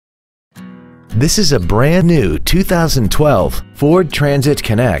This is a brand new 2012 Ford Transit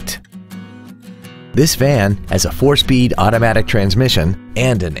Connect. This van has a 4-speed automatic transmission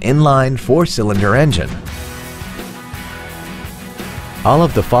and an inline 4-cylinder engine. All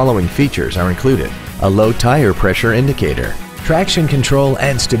of the following features are included: a low tire pressure indicator, traction control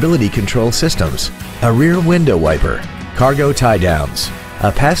and stability control systems, a rear window wiper, cargo tie-downs,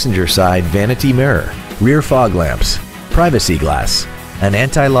 a passenger side vanity mirror, rear fog lamps, privacy glass, an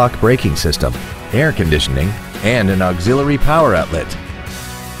anti-lock braking system, air conditioning, and an auxiliary power outlet.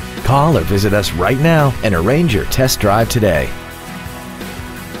 Call or visit us right now and arrange your test drive today.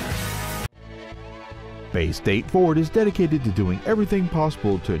 Baystate Ford is dedicated to doing everything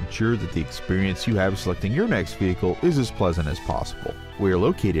possible to ensure that the experience you have selecting your next vehicle is as pleasant as possible. We are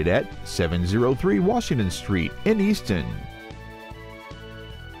located at 703 Washington Street in Easton.